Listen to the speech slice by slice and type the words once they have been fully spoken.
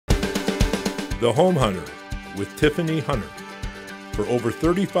The Home Hunter with Tiffany Hunter. For over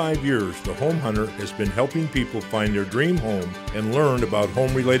 35 years, The Home Hunter has been helping people find their dream home and learn about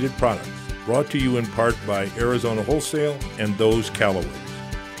home-related products. Brought to you in part by Arizona Wholesale and those Callaways.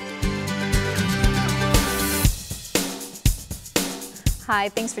 Hi,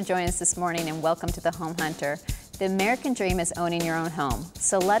 thanks for joining us this morning and welcome to The Home Hunter. The American dream is owning your own home,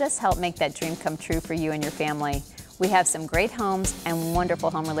 so let us help make that dream come true for you and your family. We have some great homes and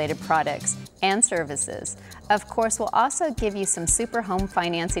wonderful home-related products and services. Of course, we'll also give you some super home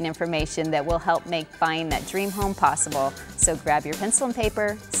financing information that will help make buying that dream home possible. So grab your pencil and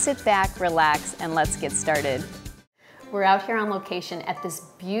paper, sit back, relax, and let's get started. We're out here on location at this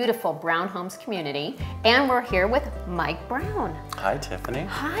beautiful Brown Homes community, and we're here with Mike Brown. Hi, Tiffany.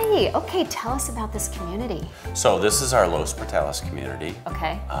 Hi. Okay, tell us about this community. So this is our Los Portales community.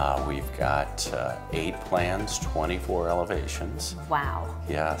 Okay. We've got 8 plans, 24 elevations. Wow.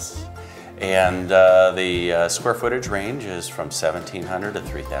 Yes. And the square footage range is from 1,700 to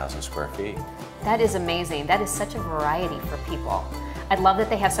 3,000 square feet. That is amazing. That is such a variety for people. I love that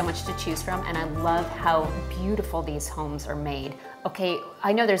they have so much to choose from, and I love how beautiful these homes are made. Okay,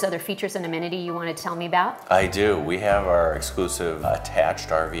 I know there's other features and amenity you want to tell me about. I do. We have our exclusive attached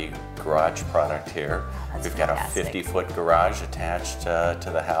RV garage product here. We've got fantastic. a 50-foot garage attached to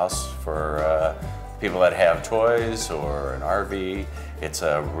the house for people that have toys or an RV. It's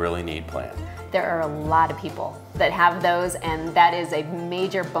a really neat plan. There are a lot of people that have those, and that is a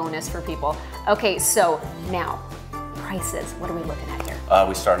major bonus for people. Okay, so now, prices. What are we looking at here?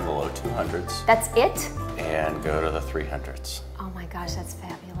 We start in the low 200s. That's it? And go to the 300s. Oh my gosh, that's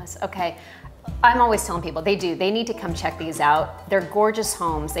fabulous. Okay, I'm always telling people they need to come check these out. They're gorgeous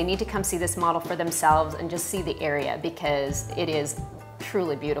homes. They need to come see this model for themselves and just see the area because it is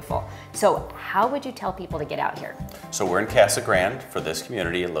truly beautiful. So how would you tell people to get out here? So we're in Casa Grande for this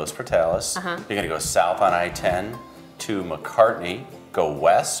community in Los Portales. You're gonna go south on I-10 to McCartney, go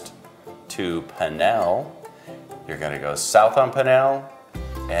west to Pennell. You're gonna go south on Pennell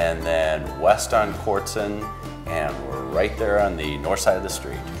and then west on Quartzen, and we're right there on the north side of the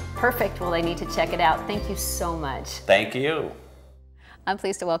street. Perfect. Well, they need to check it out. Thank you so much. Thank you. I'm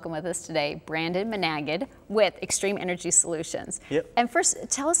pleased to welcome with us today Brandon Menagid with Extreme Energy Solutions. Yep. And first,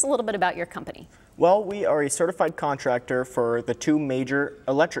 tell us a little bit about your company. Well, we are a certified contractor for the 2 major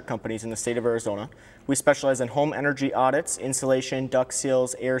electric companies in the state of Arizona. We specialize in home energy audits, insulation, duct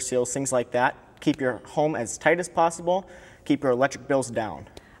seals, air seals, things like that. Keep your home as tight as possible, keep your electric bills down.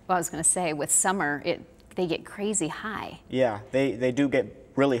 Well, I was going to say, with summer, they get crazy high. Yeah, they do get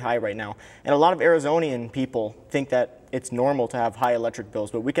really high right now. And a lot of Arizonian people think that it's normal to have high electric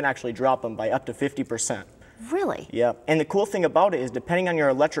bills, but we can actually drop them by up to 50%. Really? Yeah, and the cool thing about it is depending on your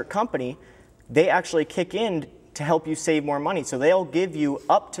electric company, they actually kick in to help you save more money. So they'll give you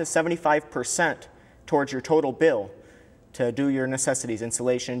up to 75% towards your total bill to do your necessities,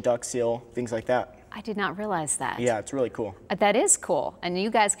 insulation, duct seal, things like that. I did not realize that. Yeah, it's really cool. That is cool. And you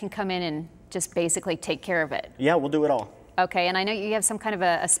guys can come in and just basically take care of it. Yeah, we'll do it all. Okay, and I know you have some kind of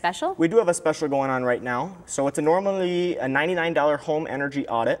a special? We do have a special going on right now. So it's normally a $99 home energy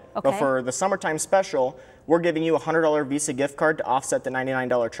audit. Okay. But for the summertime special, we're giving you a $100 Visa gift card to offset the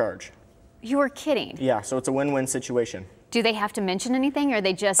 $99 charge. You were kidding. Yeah, so it's a win-win situation. Do they have to mention anything, or do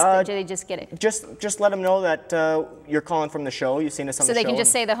they just get it? Just let them know that you're calling from the show. You've seen us on the show. So they can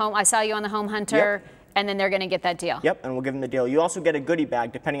just say I saw you on the Home Hunter, Yep. and then they're going to get that deal. Yep, and we'll give them the deal. You also get a goodie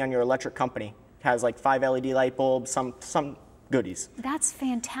bag depending on your electric company. It has like 5 LED light bulbs, some goodies. That's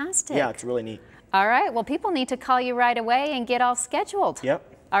fantastic. Yeah, it's really neat. All right, well, people need to call you right away and get all scheduled.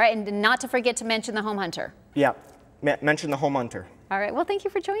 Yep. All right, and not to forget to mention the Home Hunter. Yeah, mention the Home Hunter. All right, well, thank you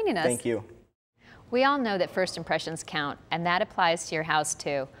for joining us. Thank you. We all know that first impressions count, and that applies to your house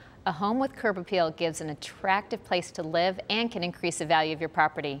too. A home with curb appeal gives an attractive place to live and can increase the value of your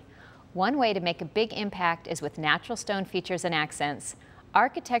property. One way to make a big impact is with natural stone features and accents.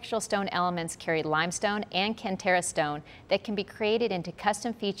 Architectural stone elements carry limestone and Cantera stone that can be created into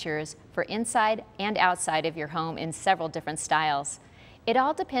custom features for inside and outside of your home in several different styles. It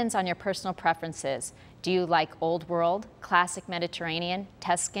all depends on your personal preferences. Do you like old world, classic Mediterranean,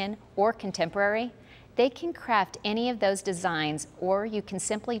 Tuscan, or contemporary? They can craft any of those designs, or you can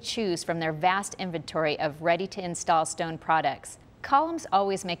simply choose from their vast inventory of ready-to-install stone products. Columns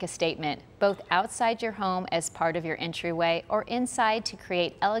always make a statement, both outside your home as part of your entryway or inside to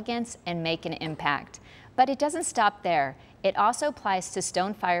create elegance and make an impact. But it doesn't stop there. It also applies to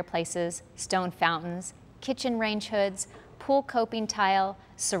stone fireplaces, stone fountains, kitchen range hoods, pool coping tile,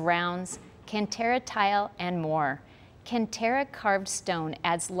 surrounds, Cantera tile, and more. Cantera carved stone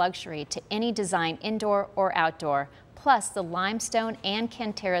adds luxury to any design indoor or outdoor. Plus, the limestone and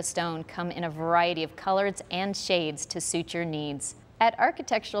Cantera stone come in a variety of colors and shades to suit your needs. At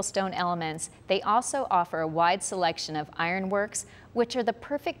Architectural Stone Elements, they also offer a wide selection of ironworks, which are the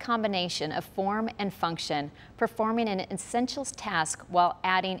perfect combination of form and function, performing an essential task while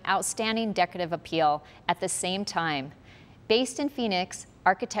adding outstanding decorative appeal at the same time. Based in Phoenix,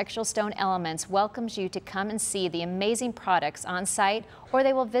 Architectural Stone Elements welcomes you to come and see the amazing products on site, or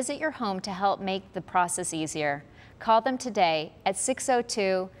they will visit your home to help make the process easier. Call them today at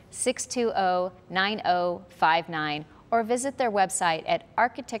 602-620-9059 or visit their website at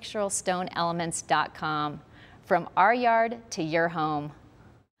architecturalstoneelements.com. From our yard to your home.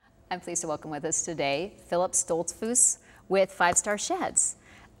 I'm pleased to welcome with us today Philip Stoltzfus with 5 Star Sheds.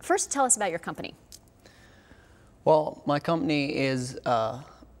 First, tell us about your company. Well, my company is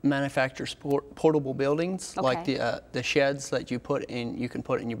manufactures portable buildings, Okay. like the sheds that you put in. You can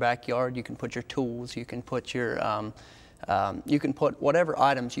put in your backyard. You can put your tools. You can put your you can put whatever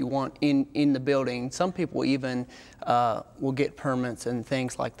items you want in the building. Some people even will get permits and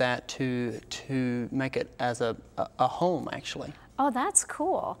things like that to make it as a home, actually. Oh, that's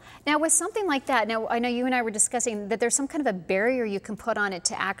cool. Now, with something like that, now I know you and I were discussing that there's some kind of a barrier you can put on it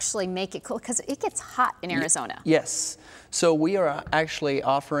to actually make it cool, because it gets hot in Arizona. Yes. So we are actually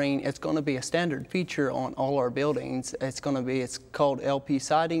offering, it's going to be a standard feature on all our buildings. It's called LP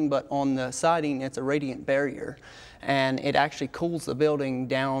siding, but on the siding, it's a radiant barrier. And it actually cools the building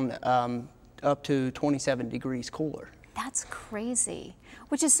down up to 27 degrees cooler. That's crazy,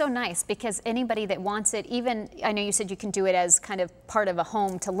 which is so nice, because anybody that wants it, even, I know you said you can do it as kind of part of a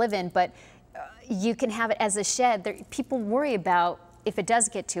home to live in, but you can have it as a shed. People worry about if it does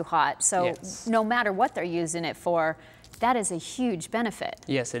get too hot. So yes. No matter what they're using it for, that is a huge benefit.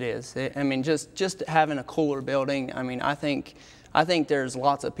 Yes, it is. I mean, just having a cooler building, I mean, I think there's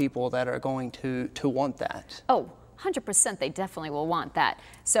lots of people that are going to want that. Oh, 100% they definitely will want that.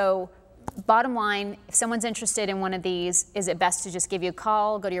 So bottom line, if someone's interested in one of these, is it best to just give you a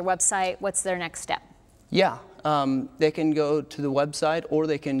call, go to your website? What's their next step? Yeah, they can go to the website, or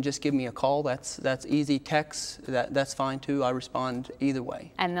they can just give me a call. That's easy. Text, that's fine too. I respond either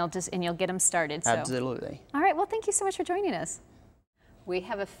way. And you'll get them started. So. Absolutely. All right, well, thank you so much for joining us. We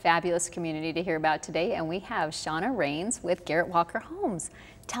have a fabulous community to hear about today, and we have Shauna Rains with Garrett Walker Homes.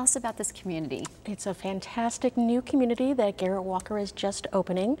 Tell us about this community. It's a fantastic new community that Garrett Walker is just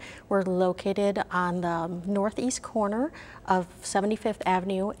opening. We're located on the northeast corner of 75th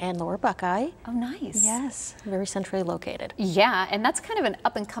Avenue and Lower Buckeye. Oh, nice. Yes, very centrally located. Yeah, and that's kind of an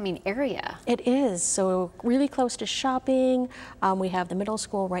up-and-coming area. It is, so really close to shopping. We have the middle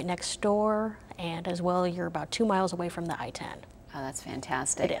school right next door, and as well, you're about 2 miles away from the I-10. Oh, that's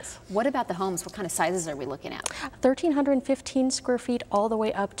fantastic. It is. What about the homes? What kind of sizes are we looking at? 1,315 square feet all the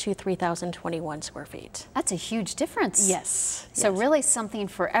way up to 3,021 square feet. That's a huge difference. Yes. So yes. Really something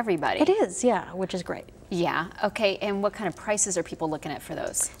for everybody. It is, yeah, which is great. Yeah, okay, and what kind of prices are people looking at for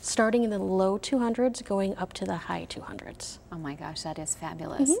those? Starting in the low 200s, going up to the high 200s. Oh my gosh, that is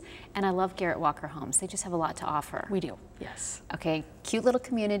fabulous. And I love Garrett Walker Homes. They just have a lot to offer. We do, yes. Okay, cute little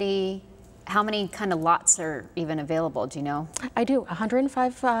community. How many kind of lots are even available, do you know? I do,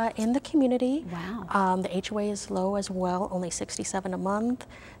 105 in the community. Wow. The HOA is low as well, only $67 a month.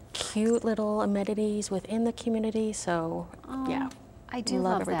 Cute little amenities within the community, so yeah. I do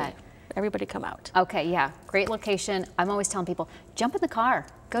love everybody. that. Everybody come out. Okay, yeah, great location. I'm always telling people, jump in the car.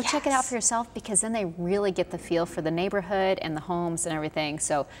 Go check it out for yourself, because then they really get the feel for the neighborhood and the homes and everything.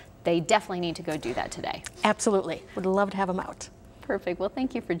 So they definitely need to go do that today. Absolutely, would love to have them out. Perfect. Well,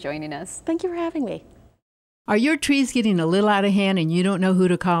 thank you for joining us. Thank you for having me. Are your trees getting a little out of hand and you don't know who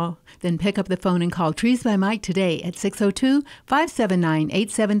to call? Then pick up the phone and call Trees by Mike today at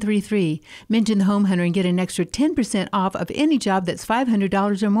 602-579-8733. Mention the Home Hunter and get an extra 10% off of any job that's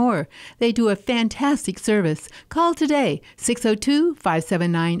 $500 or more. They do a fantastic service. Call today,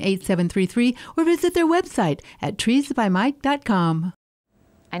 602-579-8733, or visit their website at treesbymike.com.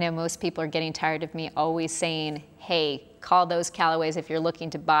 I know most people are getting tired of me always saying, hey, call those Callaways if you're looking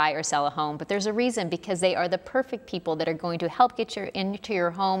to buy or sell a home. But there's a reason, because they are the perfect people that are going to help get you into your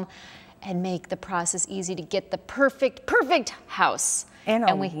home and make the process easy to get the perfect house. In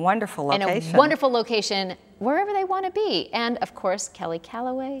a wonderful location. In a wonderful location, wherever they want to be. And of course, Kelly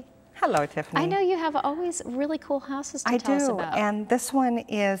Callaway. Hello, Tiffany. I know you have always really cool houses to tell us about. And this one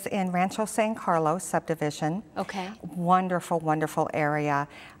is in Rancho San Carlos subdivision. Okay. Wonderful, wonderful area.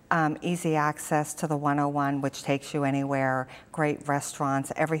 Easy access to the 101, which takes you anywhere. Great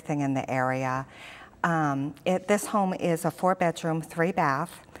restaurants, everything in the area. This home is a 4-bedroom,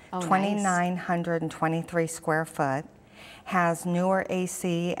 3-bath, 2,923 square foot. Has newer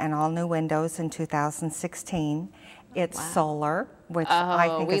AC and all new windows in 2016. It's Wow. solar, which I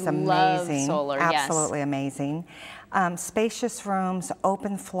think we is amazing. love solar, yes. Absolutely amazing. Spacious rooms,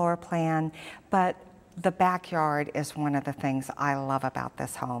 open floor plan, but the backyard is one of the things I love about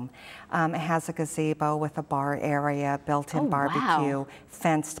this home. It has a gazebo with a bar area, built-in barbecue, wow.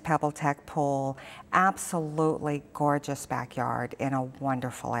 fenced PebbleTech pool, absolutely gorgeous backyard in a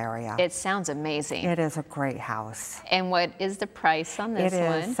wonderful area. It sounds amazing. It is a great house. And what is the price on this It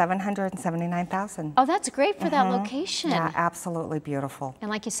one? is $779,000. Oh, that's great for that location. Yeah, absolutely beautiful. And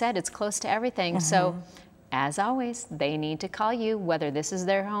like you said, it's close to everything. So, as always, they need to call you, whether this is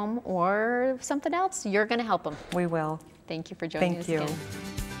their home or something else. You're going to help them. We will. Thank you for joining us Thank you. again.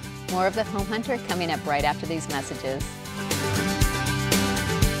 More of The Home Hunter coming up right after these messages.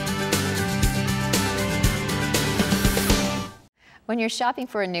 When you're shopping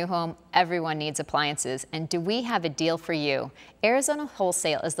for a new home, everyone needs appliances, and do we have a deal for you? Arizona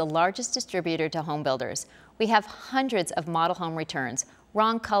Wholesale is the largest distributor to home builders. We have hundreds of model home returns,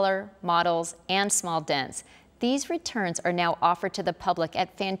 wrong color, models, and small dents. These returns are now offered to the public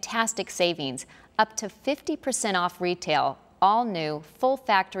at fantastic savings, up to 50% off retail, all new, full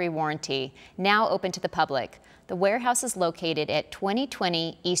factory warranty, now open to the public. The warehouse is located at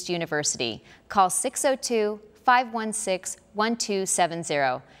 2020 East University. Call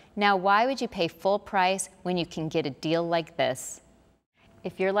 602-516-1270. Now, why would you pay full price when you can get a deal like this?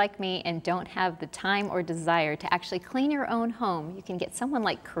 If you're like me and don't have the time or desire to actually clean your own home, you can get someone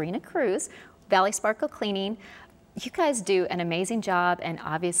like Karina Cruz, Valley Sparkle Cleaning. You guys do an amazing job and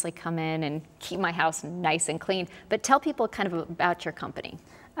obviously come in and keep my house nice and clean. But tell people kind of about your company.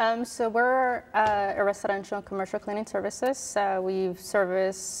 So we're a residential and commercial cleaning services. We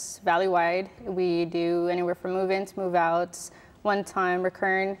service valley-wide. We do anywhere from move-ins, move-outs, one-time,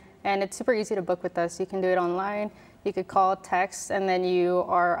 recurring, and it's super easy to book with us. You can do it online. You could call, text, and then you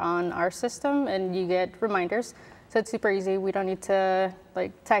are on our system and you get reminders. So it's super easy. We don't need to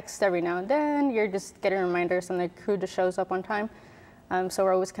like text every now and then. You're just getting reminders and the crew just shows up on time. So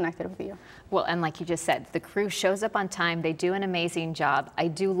we're always connected with you. Well, and like you just said, the crew shows up on time. They do an amazing job. I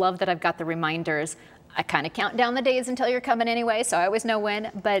do love that I've got the reminders. I kind of count down the days until you're coming anyway, so I always know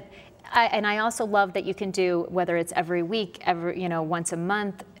when. But I also love that you can do whether it's every week, once a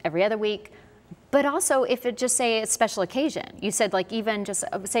month, every other week. But also, if it just say a special occasion, you said like even just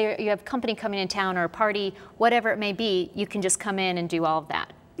say you have company coming in town or a party, whatever it may be, you can just come in and do all of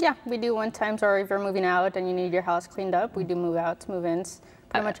that. Yeah, we do one-times, or if you're moving out and you need your house cleaned up, we do move-outs, move-ins,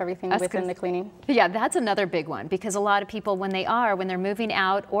 pretty much everything within the cleaning. Yeah, that's another big one, because a lot of people, when they're moving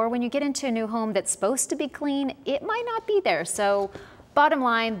out, or when you get into a new home that's supposed to be clean, it might not be there. So bottom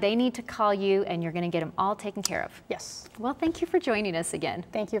line, they need to call you and you're going to get them all taken care of. Yes. Well, thank you for joining us again.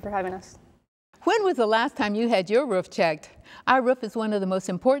 Thank you for having us. When was the last time you had your roof checked? Our roof is one of the most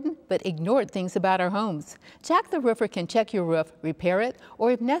important but ignored things about our homes. Jack the Roofer can check your roof, repair it, or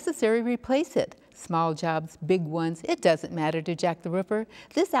if necessary, replace it. Small jobs, big ones, it doesn't matter to Jack the Roofer.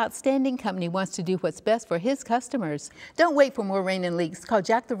 This outstanding company wants to do what's best for his customers. Don't wait for more rain and leaks. Call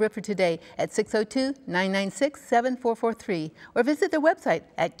Jack the Roofer today at 602-996-7443 or visit their website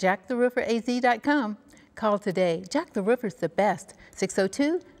at jacktherooferaz.com. Call today. Jack the Roofer's the best.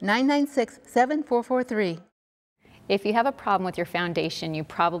 602-996-7443. If you have a problem with your foundation, you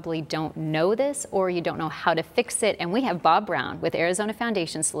probably don't know this or you don't know how to fix it. And we have Bob Brown with Arizona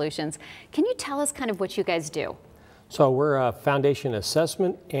Foundation Solutions. Can you tell us kind of what you guys do? So we're a foundation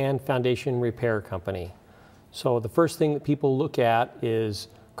assessment and foundation repair company. So the first thing that people look at is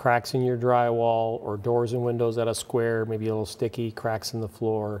cracks in your drywall or doors and windows at a square, maybe a little sticky, cracks in the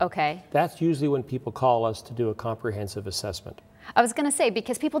floor. Okay. That's usually when people call us to do a comprehensive assessment. I was going to say,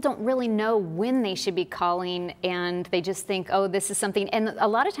 because people don't really know when they should be calling and they just think, oh, this is something, and a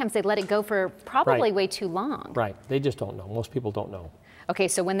lot of times they let it go for probably way too long. Right, they just don't know. Most people don't know. Okay,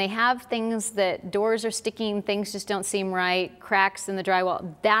 so when they have things that doors are sticking, things just don't seem right, cracks in the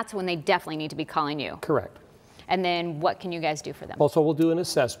drywall, that's when they definitely need to be calling you. Correct. And then what can you guys do for them? Well, so we'll do an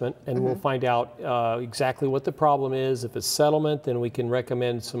assessment and we'll find out exactly what the problem is. If it's settlement, then we can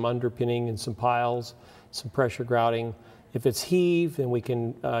recommend some underpinning and some piles, some pressure grouting. If it's heave, then we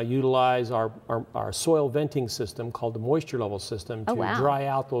can utilize our soil venting system called the moisture level system to dry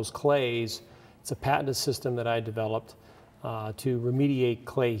out those clays. It's a patented system that I developed to remediate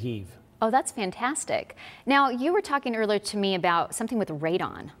clay heave. Oh, that's fantastic. Now, you were talking earlier to me about something with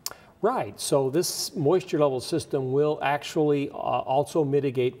radon. Right, so this moisture level system will actually also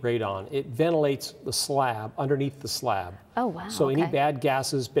mitigate radon. It ventilates the slab, underneath the slab. Oh, wow. So any bad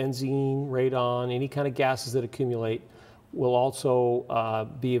gases, benzene, radon, any kind of gases that accumulate will also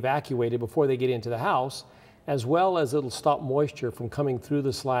be evacuated before they get into the house. as well as it'll stop moisture from coming through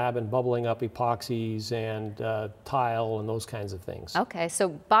the slab and bubbling up epoxies and tile and those kinds of things. Okay, so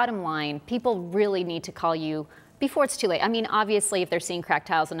bottom line, people really need to call you before it's too late. I mean, obviously, if they're seeing cracked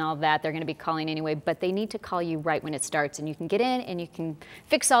tiles and all that, they're going to be calling anyway, but they need to call you right when it starts, and you can get in and you can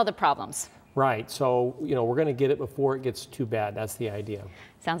fix all the problems. Right, so, you know, we're going to get it before it gets too bad. That's the idea.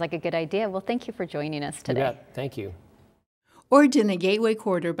 Sounds like a good idea. Well, thank you for joining us today. You bet. Thank you. Origin and Gateway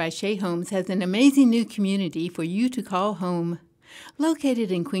Quarter by Shea Homes has an amazing new community for you to call home.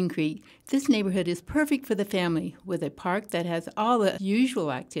 Located in Queen Creek, this neighborhood is perfect for the family, with a park that has all the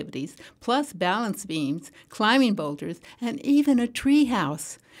usual activities, plus balance beams, climbing boulders, and even a tree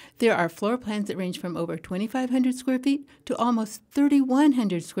house. There are floor plans that range from over 2,500 square feet to almost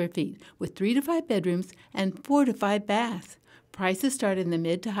 3,100 square feet, with 3 to 5 bedrooms and 4 to 5 baths. Prices start in the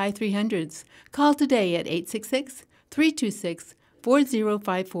mid to high 300s. Call today at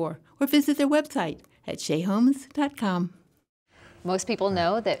 866-326-4054 or visit their website at sheahomes.com. Most people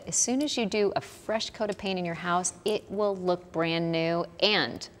know that as soon as you do a fresh coat of paint in your house, it will look brand new.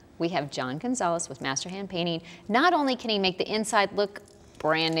 And we have John Gonzalez with Master Hand Painting. Not only can he make the inside look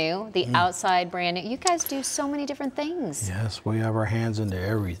brand new, the outside brand new, you guys do so many different things. Yes, we have our hands into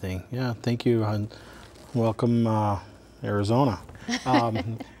everything. Yeah, thank you, and welcome Arizona.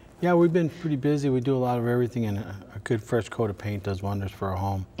 Yeah, we've been pretty busy. We do a lot of everything, and a good fresh coat of paint does wonders for a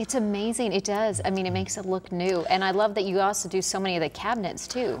home. It's amazing. It does. I mean, it makes it look new. And I love that you also do so many of the cabinets,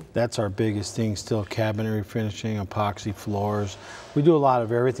 too. That's our biggest thing, still cabinetry finishing, epoxy floors. We do a lot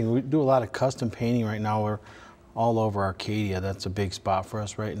of everything. We do a lot of custom painting right now. We're all over Arcadia. That's a big spot for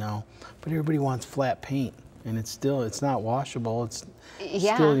us right now. But everybody wants flat paint, and it's not washable. It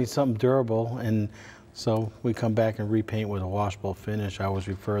still needs something durable. And so we come back and repaint with a washable finish. I always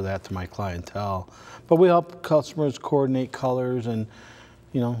refer that to my clientele. But we help customers coordinate colors and,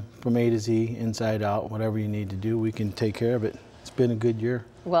 you know, from A to Z, inside out, whatever you need to do, we can take care of it. It's been a good year.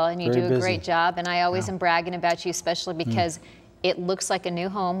 Well, and you Very do a busy. great job, and I always am bragging about you, especially because it looks like a new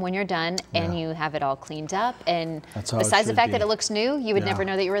home when you're done, and you have it all cleaned up. And besides the fact that it looks new, you would never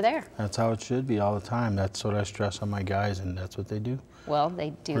know that you were there. That's how it should be all the time. That's what I stress on my guys, and that's what they do. Well, they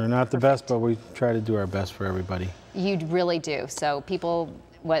do. We're not the best, but we try to do our best for everybody. You really do. So people,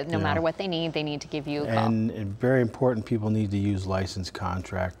 no matter what they need to give you a call. And very important, people need to use licensed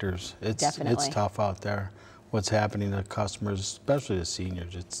contractors. Definitely. It's tough out there. What's happening to customers, especially the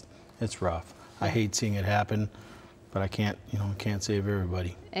seniors, it's rough. I hate seeing it happen, but I can't save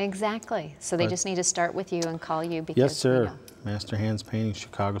everybody. Exactly. So they just need to start with you and call you because yes, sir. Master Hands Painting,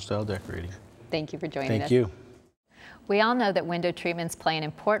 Chicago Style Decorating. Thank you for joining us. Thank you. We all know that window treatments play an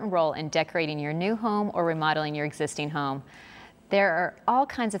important role in decorating your new home or remodeling your existing home. There are all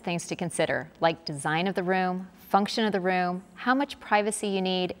kinds of things to consider, like design of the room, function of the room, how much privacy you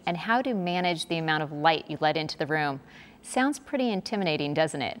need, and how to manage the amount of light you let into the room. Sounds pretty intimidating,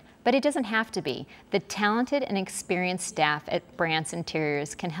 doesn't it? But it doesn't have to be. The talented and experienced staff at Brandt's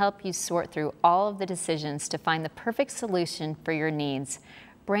Interiors can help you sort through all of the decisions to find the perfect solution for your needs.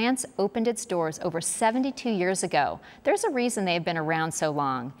 Brandt's opened its doors over 72 years ago. There's a reason they have been around so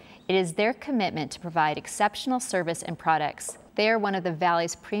long. It is their commitment to provide exceptional service and products. They are one of the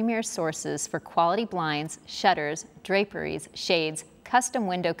Valley's premier sources for quality blinds, shutters, draperies, shades, custom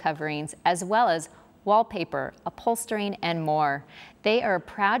window coverings, as well as wallpaper, upholstering, and more. They are a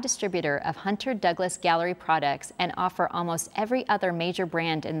proud distributor of Hunter Douglas Gallery products and offer almost every other major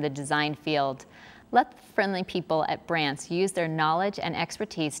brand in the design field. Let the friendly people at Brandt's use their knowledge and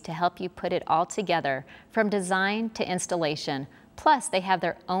expertise to help you put it all together, from design to installation. Plus, they have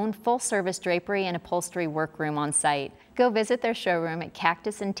their own full-service drapery and upholstery workroom on site. Go visit their showroom at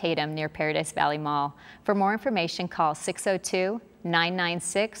Cactus and Tatum near Paradise Valley Mall. For more information, call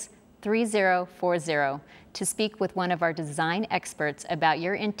 602-996-3040 to speak with one of our design experts about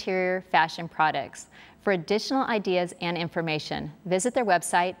your interior fashion products. For additional ideas and information, visit their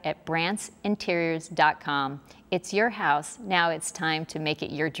website at brandtsinteriors.com. It's your house. Now it's time to make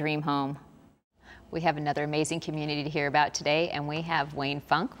it your dream home. We have another amazing community to hear about today, and we have Wayne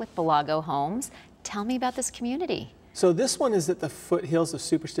Funk with Belago Homes. Tell me about this community. So this one is at the foothills of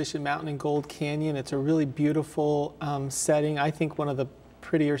Superstition Mountain in Gold Canyon. It's a really beautiful setting. I think one of the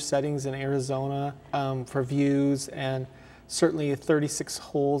prettier settings in Arizona for views, and certainly 36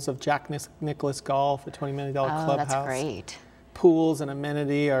 holes of Jack Nicklaus Golf, a $20 million clubhouse. That's great. Pools and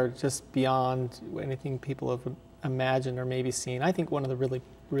amenity are just beyond anything people have imagined or maybe seen. I think one of the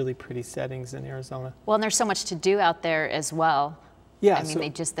really pretty settings in Arizona. Well, and there's so much to do out there as well. Yeah, I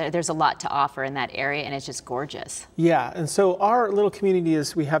mean, there's a lot to offer in that area, and it's just gorgeous. Yeah, and so our little community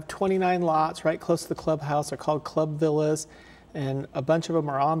we have 29 lots right close to the clubhouse. They're called Club Villas. and a bunch of them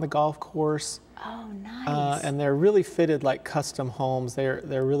are on the golf course. Oh, nice. And they're really fitted like custom homes. They're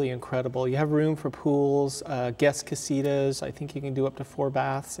really incredible. You have room for pools, guest casitas. I think you can do up to 4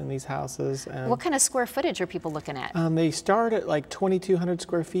 baths in these houses. And what kind of square footage are people looking at? they start at like 2,200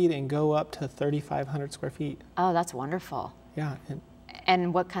 square feet and go up to 3,500 square feet. Oh, that's wonderful. Yeah.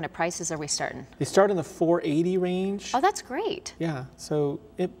 And what kind of prices are we starting? They start in the 480 range. Oh, that's great. Yeah, so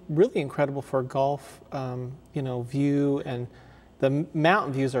it really incredible for golf, you know, view, and the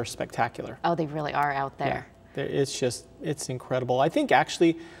mountain views are spectacular. Oh, they really are out there. Yeah, it's incredible. I think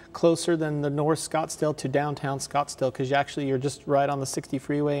actually closer than the North Scottsdale to downtown Scottsdale, because you're just right on the 60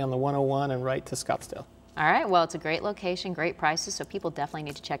 freeway on the 101 and right to Scottsdale. All right, well, it's a great location, great prices, so people definitely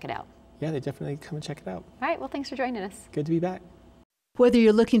need to check it out. Yeah, they definitely come and check it out. All right, well, thanks for joining us. Good to be back. Whether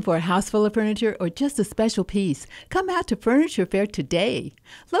you're looking for a house full of furniture or just a special piece, come out to Furniture Fair today.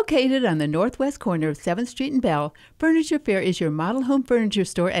 Located on the northwest corner of 7th Street and Bell, Furniture Fair is your model home furniture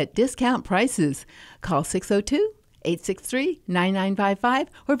store at discount prices. Call 602-863-9955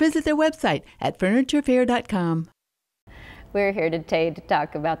 or visit their website at FurnitureFair.com. We're here today to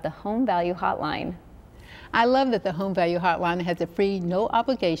talk about the Home Value Hotline. I love that the Home Value Hotline has a free,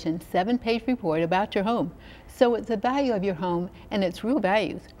 no-obligation, 7-page report about your home. So it's the value of your home and its real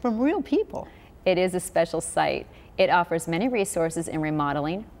values from real people. It is a special site. It offers many resources in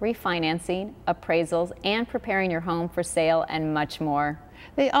remodeling, refinancing, appraisals, and preparing your home for sale and much more.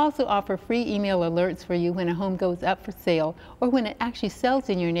 They also offer free email alerts for you when a home goes up for sale or when it actually sells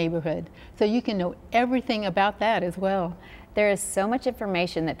in your neighborhood, so you can know everything about that as well. There is so much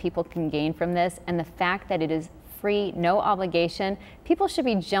information that people can gain from this, and the fact that it is free, no obligation, people should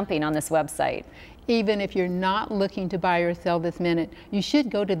be jumping on this website. Even if you're not looking to buy or sell this minute, you should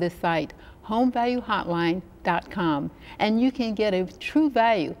go to this site, homevaluehotline.com, and you can get a true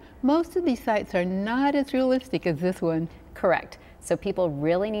value. Most of these sites are not as realistic as this one. Correct. So people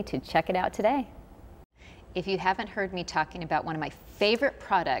really need to check it out today. If you haven't heard me talking about one of my favorite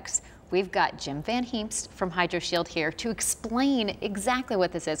products, we've got Jim Van Heemst from HydroShield here to explain exactly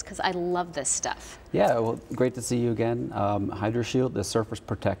what this is, because I love this stuff. Yeah, well, great to see you again. HydroShield is surface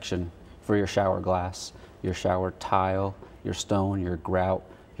protection for your shower glass, your shower tile, your stone, your grout,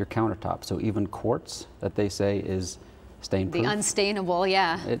 your countertop. So even quartz that they say is stain-proof. The unstainable,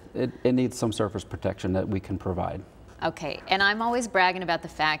 yeah. It needs some surface protection that we can provide. Okay, and I'm always bragging about the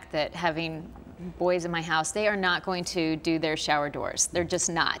fact that having boys in my house, they are not going to do their shower doors. They're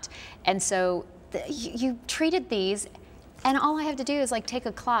just not. And so you treated these, and all I have to do is like take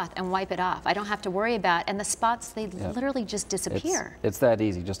a cloth and wipe it off. I don't have to worry about, and the spots, they literally just disappear. It's that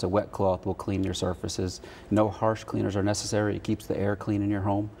easy. Just a wet cloth will clean your surfaces. No harsh cleaners are necessary. It keeps the air clean in your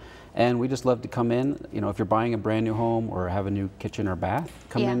home. And we just love to come in, you know, if you're buying a brand new home or have a new kitchen or bath,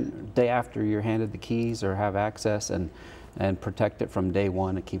 come in day after you're handed the keys or have access and protect it from day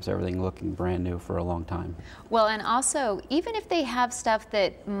one. It keeps everything looking brand new for a long time. Well, and also, even if they have stuff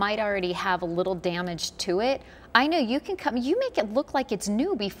that might already have a little damage to it, I know you can come, you make it look like it's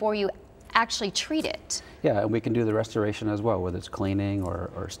new before you actually treat it. Yeah, and we can do the restoration as well, whether it's cleaning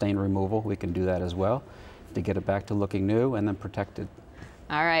or stain removal. We can do that as well to get it back to looking new and then protected.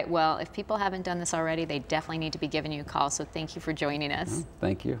 All right, well, if people haven't done this already, they definitely need to be giving you a call, so thank you for joining us.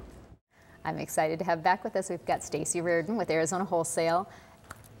 Thank you. I'm excited to have back with us. We've got Stacy Reardon with Arizona Wholesale,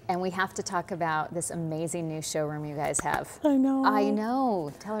 and we have to talk about this amazing new showroom you guys have. I know. I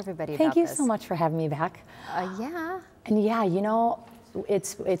know. Tell everybody about this. Thank you so much for having me back. Yeah. And yeah, you know,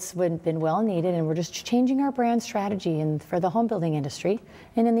 it's been well needed, and we're just changing our brand strategy and for the home building industry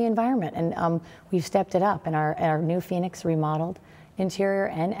and in the environment. And we've stepped it up, and our new Phoenix remodeled interior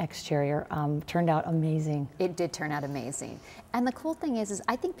and exterior turned out amazing. It did turn out amazing. And the cool thing is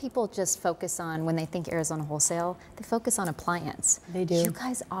I think people just focus on, when they think Arizona Wholesale, they focus on appliance. They do. You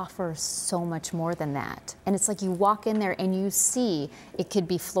guys offer so much more than that. And it's like you walk in there and you see it could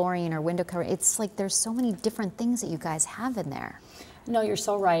be flooring or window cover. It's like there's so many different things that you guys have in there. No, you're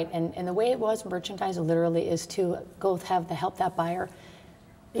so right. And the way it was merchandised literally is to help that buyer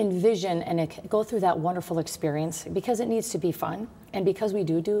envision and go through that wonderful experience, because it needs to be fun, and because we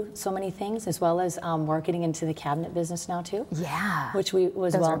do so many things, as well as we're getting into the cabinet business now too. Yeah, which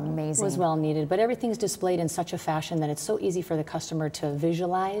was well needed. But everything's displayed in such a fashion that it's so easy for the customer to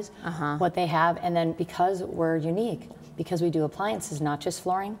visualize what they have. And then because we're unique, because we do appliances, not just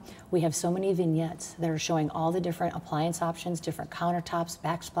flooring, we have so many vignettes that are showing all the different appliance options, different countertops,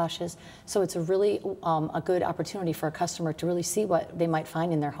 backsplashes. So it's a really a good opportunity for a customer to really see what they might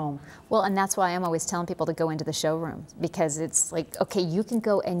find in their home. Well, and that's why I'm always telling people to go into the showroom, because it's like, okay, you can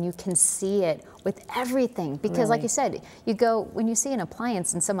go and you can see it with everything. Because like you said, you go, when you see an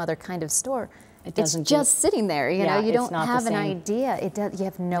appliance in some other kind of store, it's just sitting there. You know, you don't have an idea. You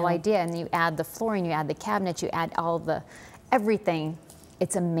have no idea. And you add the flooring, you add the cabinets, you add all the everything.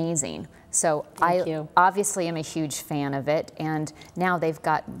 It's amazing. So I obviously am a huge fan of it. And now they've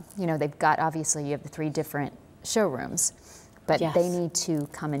got, obviously you have the 3 different showrooms, but they need to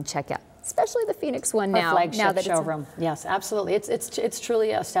come and check out, especially the Phoenix one now. Flagship showroom. Yes, absolutely. It's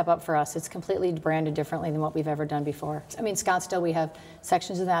truly a step up for us. It's completely branded differently than what we've ever done before. I mean, Scottsdale, we have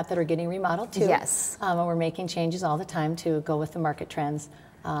sections of that are getting remodeled too. Yes. And we're making changes all the time to go with the market trends.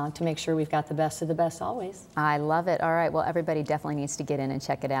 To make sure we've got the best of the best always. I love it. All right, well, everybody definitely needs to get in and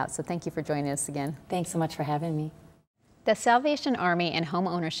check it out. So thank you for joining us again. Thanks so much for having me. The Salvation Army and home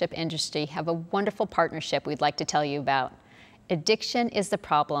ownership industry have a wonderful partnership we'd like to tell you about. Addiction is the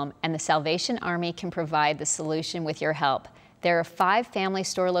problem, and the Salvation Army can provide the solution with your help. There are 5 family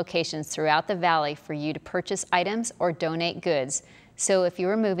store locations throughout the valley for you to purchase items or donate goods. So if you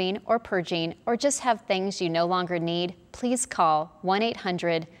are moving or purging or just have things you no longer need, please call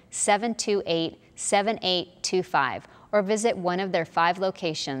 1-800-728-7825 or visit one of their 5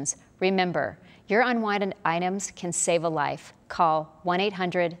 locations. Remember, your unwanted items can save a life. Call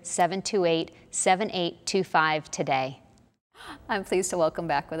 1-800-728-7825 today. I'm pleased to welcome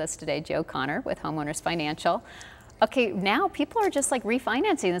back with us today Joe Connor with Homeowners Financial. Okay, now people are just like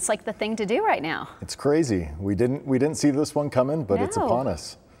refinancing. It's like the thing to do right now. It's crazy. We didn't see this one coming, but it's upon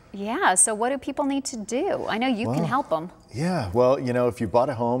us. Yeah, so what do people need to do? I know you can help them. Yeah, well, if you bought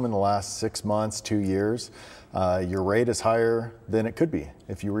a home in the last 6 months, 2 years, your rate is higher than it could be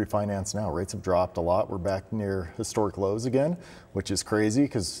if you refinance now. Rates have dropped a lot. We're back near historic lows again, which is crazy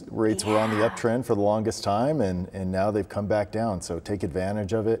because rates were on the uptrend for the longest time, and now they've come back down. So take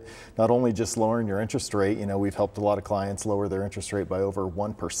advantage of it. Not only just lowering your interest rate, we've helped a lot of clients lower their interest rate by over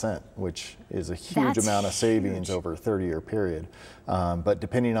 1%, which is a huge amount of savings over a 30-year period. But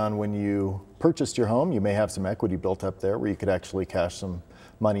depending on when you purchased your home, you may have some equity built up there where you could actually cash some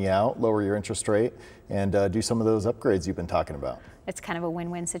money out, lower your interest rate, and do some of those upgrades you've been talking about. It's kind of a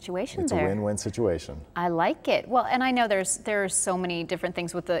win-win situation there. It's a win-win situation. I like it. Well, and I know there's so many different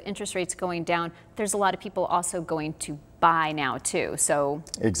things with the interest rates going down. There's a lot of people also going to buy now too. So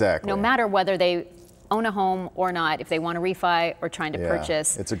exactly. No matter whether they own a home or not, if they want to refi or trying to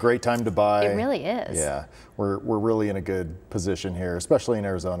purchase. It's a great time to buy. It really is. Yeah, we're really in a good position here, especially in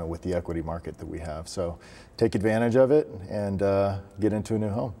Arizona with the equity market that we have. So take advantage of it and get into a new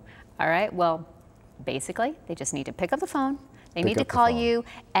home. All right, well, basically, they just need to pick up the phone. They need to call you,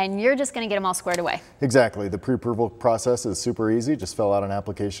 and you're just going to get them all squared away. Exactly. The pre-approval process is super easy. Just fill out an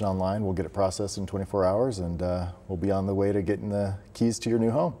application online. We'll get it processed in 24 hours, and we'll be on the way to getting the keys to your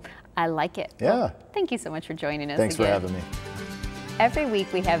new home. I like it. Yeah. Well, thank you so much for joining us Thanks again. for having me. Every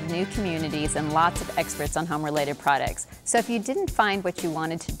week we have new communities and lots of experts on home-related products. So if you didn't find what you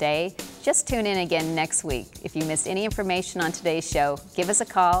wanted today, just tune in again next week. If you missed any information on today's show, give us a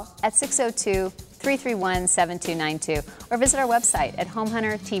call at 602-331-7292 or visit our website at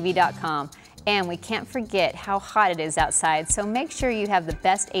homehuntertv.com. And we can't forget how hot it is outside, so make sure you have the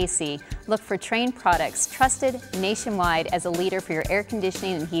best AC. Look for Trane Products, trusted nationwide as a leader for your air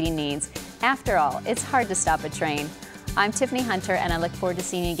conditioning and heating needs. After all, it's hard to stop a Trane. I'm Tiffany Hunter, and I look forward to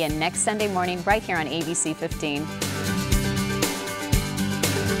seeing you again next Sunday morning right here on ABC 15.